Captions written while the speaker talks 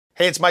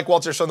Hey, it's Mike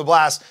Walters from The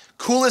Blast.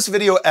 Coolest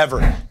video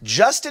ever.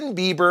 Justin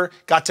Bieber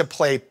got to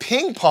play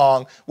ping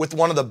pong with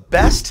one of the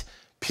best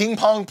ping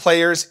pong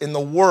players in the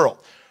world.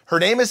 Her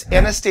name is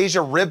Anastasia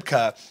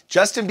Rybka.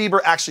 Justin Bieber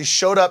actually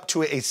showed up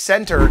to a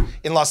center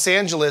in Los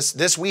Angeles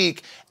this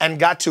week and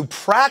got to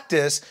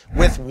practice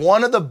with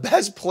one of the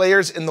best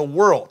players in the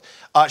world.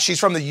 She's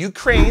from the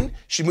Ukraine.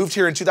 She moved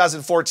here in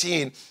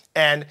 2014.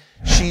 And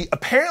she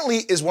apparently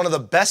is one of the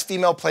best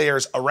female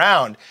players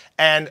around.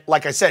 And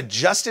like I said,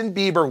 Justin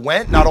Bieber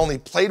went, not only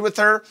played with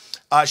her,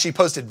 she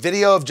posted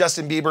video of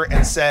Justin Bieber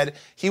and said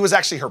he was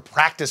actually her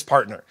practice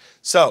partner.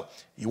 So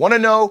you want to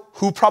know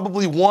who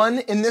probably won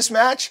in this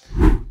match?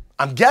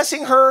 I'm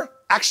guessing her.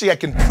 Actually, I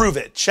can prove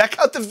it. Check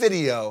out the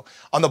video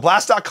on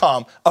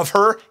theblast.com of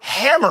her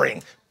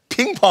hammering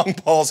ping pong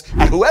balls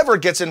at whoever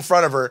gets in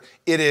front of her.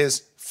 It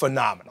is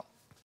phenomenal.